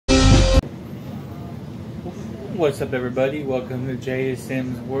What's up, everybody? Welcome to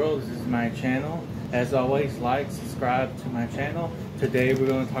JSM's World. This is my channel. As always, like, subscribe to my channel. Today we're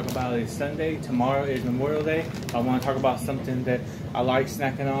going to talk about a Sunday. Tomorrow is Memorial Day. I want to talk about something that I like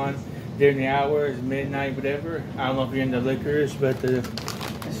snacking on during the hours, midnight, whatever. I don't know if you're into licorice, but the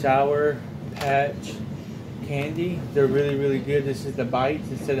Sour Patch candy, they're really good. This is the bites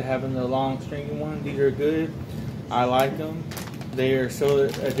instead of having the long stringy one. These are good. I like them. They are so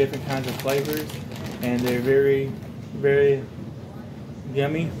different kinds of flavors, and they're very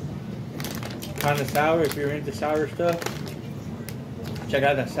yummy. Kind of sour. If you're into sour stuff, check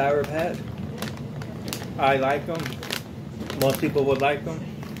out the Sour Patch. I like them. Most people would like them,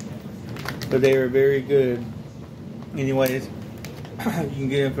 but they are very good. Anyways, you can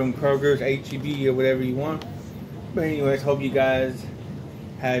get them from Kroger's, HEB, or whatever you want. But anyways, hope you guys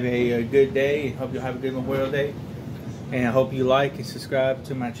have a good day. Hope you'll have a good Memorial Day. And I hope you like and subscribe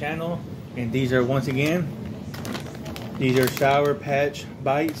to my channel. And these are, once again, these are Sour Patch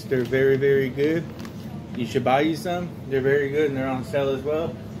bites. They're very good. You should buy you some. They're very good and they're on sale as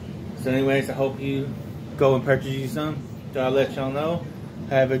well. So anyways, I hope you go and purchase you some. So I'll let y'all know.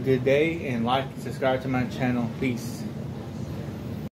 Have a good day and like and subscribe to my channel. Peace.